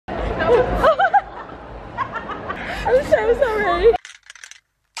I'm so sorry.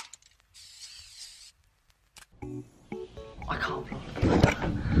 I can't vlog.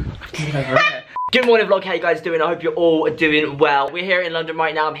 Good morning vlog, how you guys doing? I hope you're all doing well. We're here in London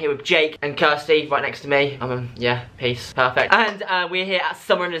right now. I'm here with Jake and Kirsty right next to me. Yeah, peace, perfect. And we're here at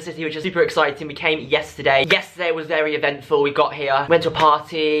Summer in the City, which is super exciting. We came yesterday. Yesterday was very eventful. We got here, went to a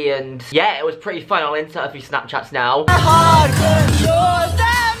party, and yeah, it was pretty fun. I'll insert a few Snapchats now.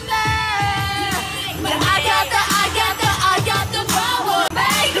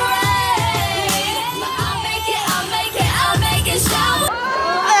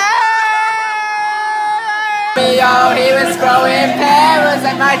 Yo, he was growing pears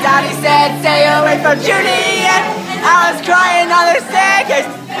and my daddy said stay away from Juliet. I was crying on the staircase,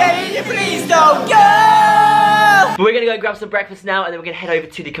 baby please don't go. But we're gonna go grab some breakfast now and then we're gonna head over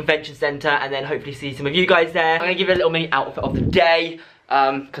to the convention centre and then hopefully see some of you guys there. I'm gonna give you a little mini outfit of the day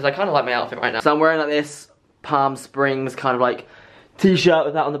because I kind of like my outfit right now. So I'm wearing like this Palm Springs kind of like t-shirt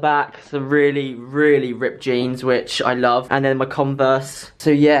with that on the back, some really ripped jeans which I love, and then my Converse.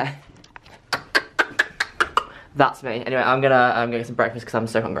 So yeah, that's me. Anyway, I'm gonna get some breakfast because I'm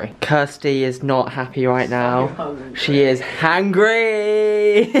so hungry. Kirsty is not happy right now. She is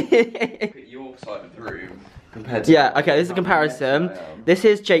hangry. Your side of the room compared to okay, this is a comparison. This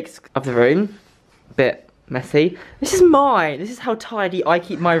is Jake's of the room. Bit messy. This is mine. This is how tidy I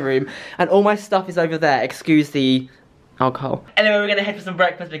keep my room. And all my stuff is over there. Excuse the alcohol. Anyway, we're gonna head for some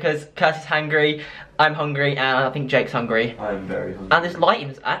breakfast because Kirsty's hungry, I'm hungry, and I think Jake's hungry. I'm very hungry. And this lighting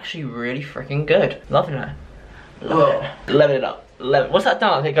is actually really freaking good. Loving it. Level it up. What's that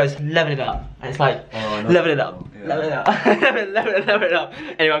dance? It goes level it up. And it's like level it up. Yeah. Level it up. level it up.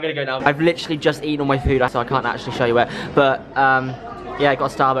 Anyway, I'm gonna go now. I've literally just eaten all my food, so I can't actually show you where. But yeah, I got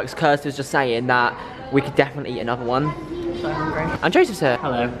Starbucks. Kirsty was just saying that we could definitely eat another one. So hungry. And Joseph's here.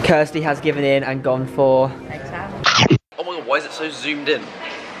 Hello. Kirsty has given in and gone for egg salad. Oh my god, why is it so zoomed in?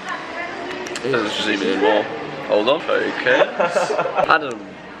 Let's zoom in more. Hold on. Okay. Adam.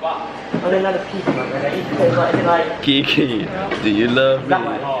 Wow. Oh, there's a lot of people over there. It's like Kiki, do you love me?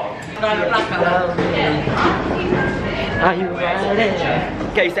 Are you ready?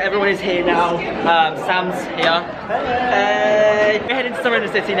 Okay, so everyone is here now. Sam's here. Hey! We're heading to Summer in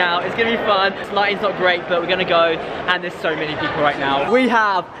the City now. It's gonna be fun. The lighting's not great, but we're gonna go. And there's so many people right now. We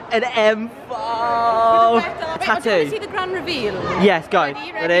have an M4 tattoo. Do you want to see the grand reveal? Yes, go.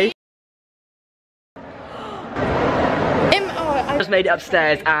 Ready? I just made it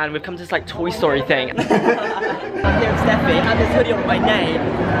upstairs and we've come to this like Toy Story thing. I'm here with Steffi and this hoodie on my name,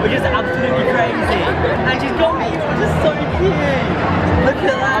 which is absolutely crazy. And she's got me, which is so cute. Look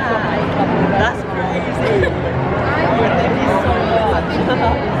at that. That's crazy. Thank you so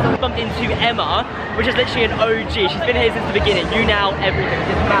much. Bumped into Emma, which is literally an OG. She's been here since the beginning. You now everything.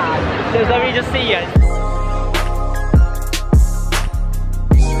 It's mad. So let me just see you.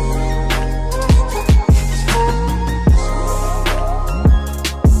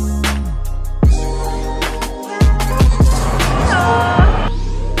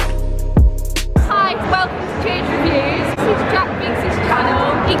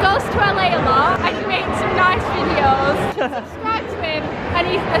 Subscribe to him and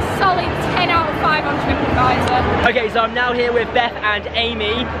he's a solid 10 out of 5 on TripAdvisor. Okay, so I'm now here with Beth and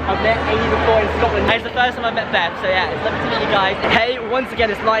Amy. I've met Amy before in Scotland. It's the first time I've met Beth, so yeah, it's lovely to meet you guys. Hey, once again,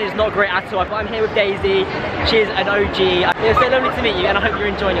 this line is not great at all, but I'm here with Daisy. She is an OG. It's so lovely to meet you and I hope you're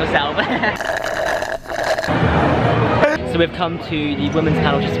enjoying yourself. So we've come to the women's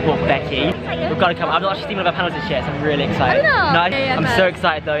panel to support Becky. We've got to come. I've not actually seen one of our panels this year, so I'm really excited. Oh, no. Yeah, I'm so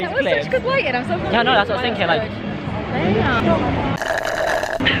excited though. That was such good lighting, I'm so happy. Yeah, no, that's what I was thinking. Like,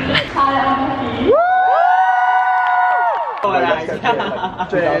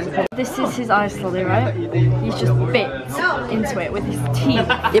 this is his ice lolly, right? He's just bit into it with his teeth.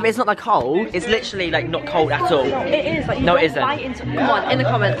 Yeah, but it's not like cold. It's literally like not cold at all. It is, but you no, don't it isn't. bite into it. Come on, in the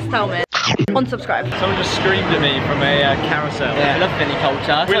comments, tell me. Unsubscribe. Someone just screamed at me from a carousel. Yeah, we love Finley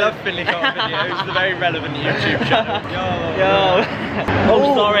culture. We love Finley culture videos. It's a very relevant YouTube channel. Yo.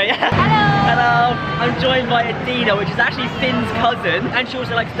 Oh, sorry. Hello. Hello. I'm joined by Adina, which is actually Finn's cousin, and she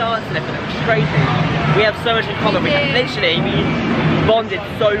also likes dancing, which is crazy. We have so much in common. We bonded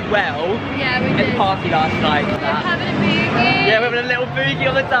so well in the party last night. We're having a boogie. Yeah, we're having a little boogie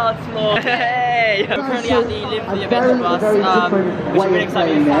on the dance floor. Hey! We're currently at the Live for the Event bus, which is really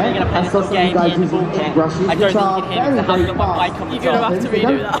exciting. We're going to play this little game in the ball kit. I don't think you can hear me because I haven't got my mic on the top. You're going to have to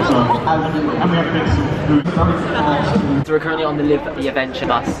redo that. So we're currently on the Live for the Event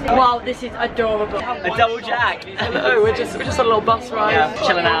bus. Wow, this is adorable. A double jack. No, we're just on a little bus ride. Yeah,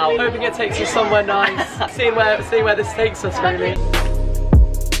 chilling out. Hoping it takes us somewhere nice. seeing where this takes us really.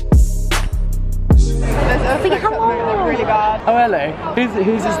 Oh, hello.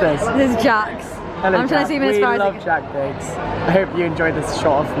 Whose is this? This is Jack's. Hello, I'm trying to zoom in as far as I love can. Jack Biggs. I hope you enjoyed this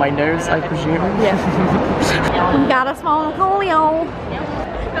shot of my nose, I presume. Yeah. Got a small polio.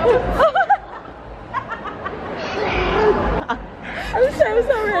 I'm so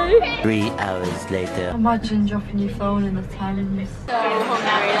sorry. 3 hours later. Imagine dropping your phone in the Thames. So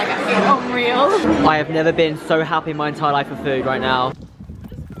hungry, like I feel unreal. I have never been so happy in my entire life for food right now.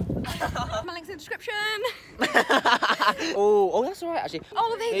 My link's in the description. Oh, that's alright actually.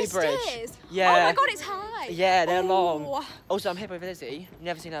 Oh, there's the bridge. stairs. Yeah. Oh my god, it's high. Yeah, they're Oh. long. Also, I'm hypophysical.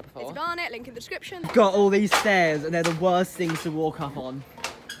 Never seen that before. It's on it, link in the description. Got all these stairs and they're the worst things to walk up on.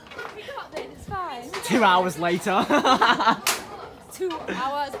 We got this, it's fine. 2 hours later. 2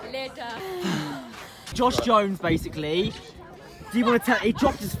 hours later. Josh Jones, basically. Do you want to tell? He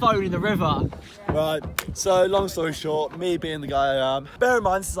dropped his phone in the river. Right, so long story short, me being the guy I am, bear in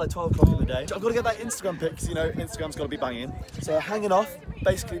mind this is like 12 o'clock in the day. I've got to get that Instagram pic because you know Instagram's got to be banging. So hanging off,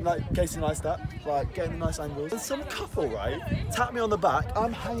 basically like Casey Neistat, like getting the nice angles. And some couple, right, tap me on the back,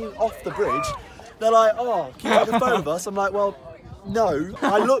 I'm hanging off the bridge. They're like, oh, can you take the phone with us? I'm like, well, no.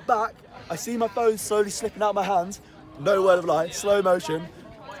 I look back, I see my phone slowly slipping out of my hands, no word of lie, slow motion.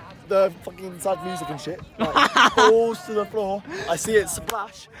 The fucking sad music and shit, like, falls to the floor. I see it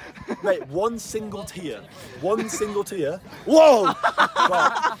splash, mate. One single tear. Whoa!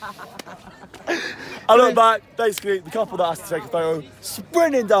 Right. I look back. Basically, the couple that asked to take a photo,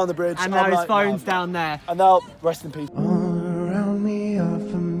 sprinting down the bridge, And now I'm his like, phone's nah. down there. And now, rest in peace. Around me a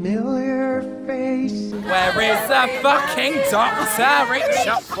familiar face. Where is the fucking doctor? Reach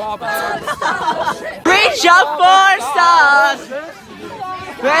up for the Reach up for stars.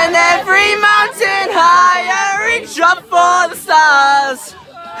 When every mountain higher, reach up for the stars.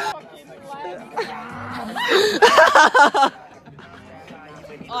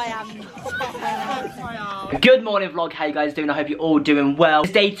 Good morning vlog, how you guys doing? I hope you're all doing well.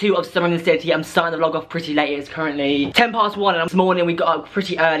 It's day 2 of Summer in the City. I'm starting the vlog off pretty late. It's currently 1:10 and this morning we got up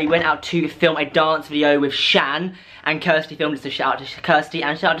pretty early, went out to film a dance video with Shan, and Kirsty filmed it, so shout out to Kirsty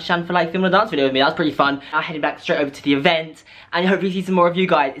and shout out to Shan for like filming a dance video with me. That was pretty fun. I'm heading back straight over to the event and hopefully see some more of you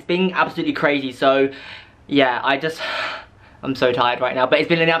guys. It's been absolutely crazy, so yeah, I'm so tired right now, but it's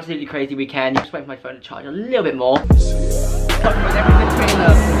been an absolutely crazy weekend. Just waiting for my phone to charge a little bit more.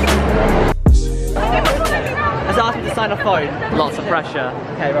 Has asked me to sign a phone. Lots of pressure.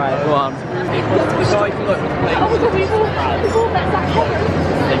 Okay, right, go on.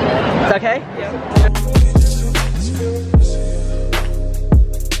 It's okay?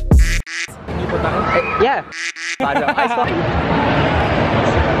 Yeah.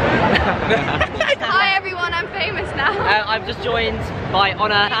 Hi everyone, I'm famous now. I'm just joined by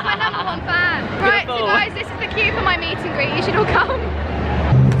Honor. He's my #1 fan. Right, so Beautiful. guys, this is the queue for my meet and greet. You should all come.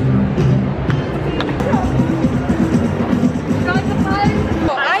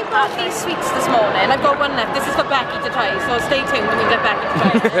 I bought these sweets this morning. I've got one left. This is for Becky to try, so stay tuned when we get Becky to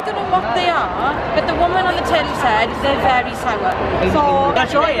try. I don't know what they are, but the woman on the tin said they're very sour. So, Can I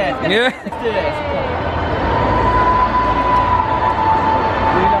try it? Yeah. Let's do this.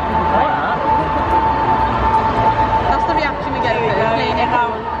 that's the reaction we get first. Laying it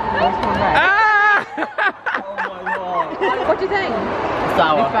down. Ah! What do you think?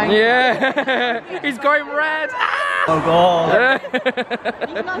 Sour. Yeah. He's going red. Ah! Oh god.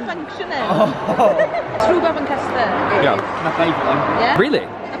 He's not functioning. Rhubarb and custard. Yeah. My favourite one. Yeah? Really?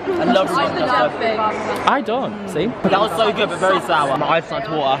 I love Just the jam thing. I don't. See? That was so good, but very sour. My eyes started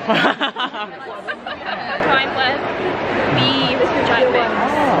to water. Prime West, the giant bits.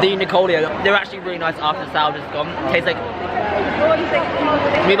 The Nicolio, they're actually really nice after the sour has gone. Tastes like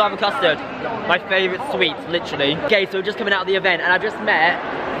rhubarb and custard. My favourite sweets, literally. Okay, so we're just coming out of the event, and I've just met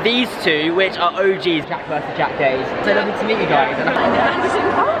these two, which are OGs, Jack versus Jack days. So lovely to meet you guys.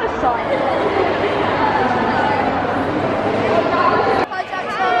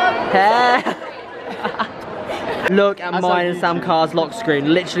 Hey. Look at mine and Sam Carr's lock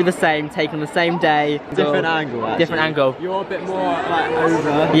screen, literally the same, taken the same day. Different angle, actually. Different angle. You're a bit more like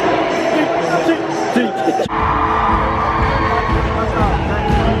over.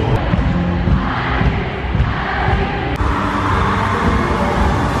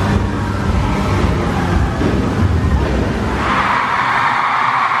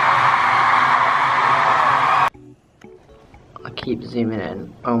 Keep zooming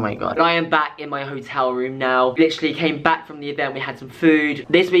in. Oh my god. I am back in my hotel room now. Literally came back from the event. We had some food.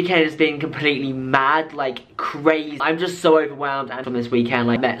 This weekend has been completely mad, like crazy. I'm just so overwhelmed and from this weekend.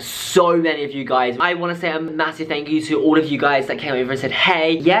 Like, I met so many of you guys. I want to say a massive thank you to all of you guys that came over and said,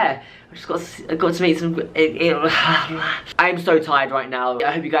 hey, yeah, I got to meet some. I'm so tired right now.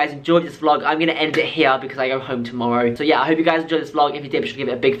 I hope you guys enjoyed this vlog. I'm gonna end it here because I go home tomorrow. So yeah, I hope you guys enjoyed this vlog. If you did, be sure to give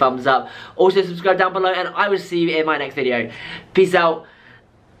it a big thumbs up. Also subscribe down below, and I will see you in my next video. Peace out.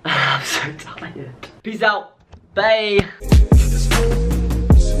 I'm so tired. Peace out. Bye.